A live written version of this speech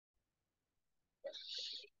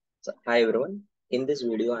So, hi everyone. In this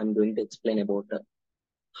video, I'm going to explain about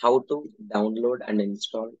how to download and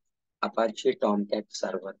install Apache Tomcat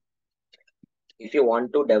Server. If you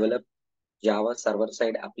want to develop Java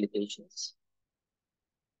server-side applications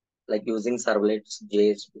like using servlets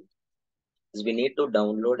JSP, we need to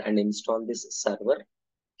download and install this server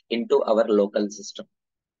into our local system.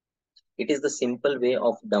 It is the simple way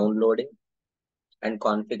of downloading and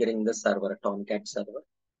configuring the server, Tomcat server.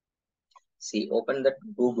 See, open that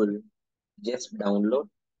Google, just download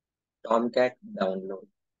Tomcat download.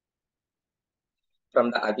 From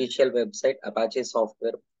the official website, Apache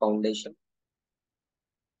Software Foundation,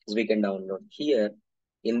 we can download. Here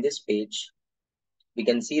in this page, we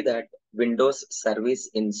can see that Windows Service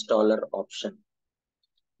Installer option.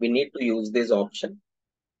 We need to use this option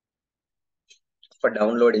for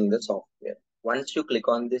downloading the software. Once you click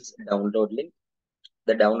on this download link,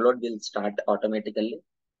 the download will start automatically.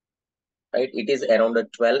 Right? It is around a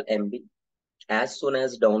 12 MB. As soon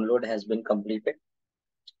as download has been completed,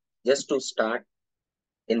 just to start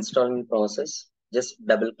installing process, just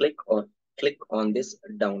double click or click on this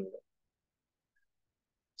download.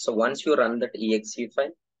 So once you run that exe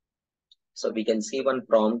file, so we can see one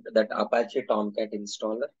prompt that Apache Tomcat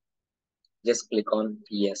installer. Just click on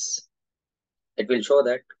yes. It will show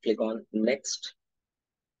that click on next,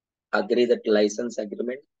 agree that license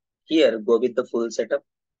agreement. Here, go with the full setup,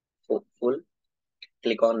 full,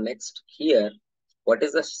 click on next. Here, what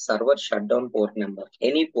is the server shutdown port number?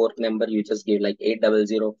 Any port number you just give like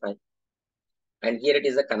 8005. And here it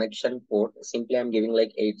is a connection port. Simply I'm giving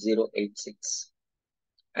like 8086.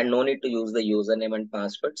 And no need to use the username and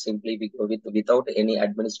password. Simply we go with without any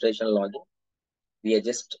administration login. We are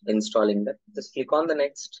just installing that. Just click on the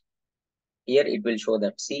next. Here it will show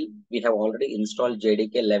that, see, we have already installed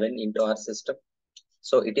JDK 11 into our system.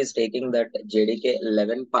 So it is taking that JDK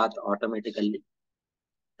 11 path automatically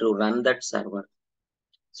to run that server.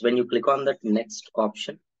 So when you click on that next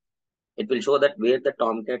option, it will show that where the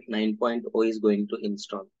Tomcat 9.0 is going to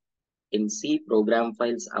install. In C program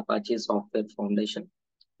files Apache Software Foundation,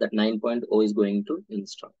 that 9.0 is going to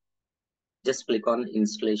install. Just click on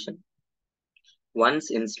installation. Once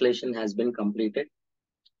installation has been completed,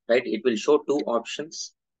 right, it will show two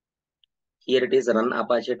options. Here it is run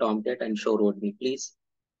Apache Tomcat and show ROADME.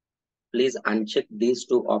 Please uncheck these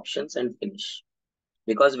two options and finish,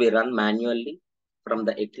 because we run manually from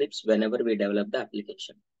the Eclipse whenever we develop the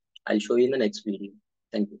application. I'll show you in the next video.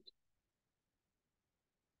 Thank you.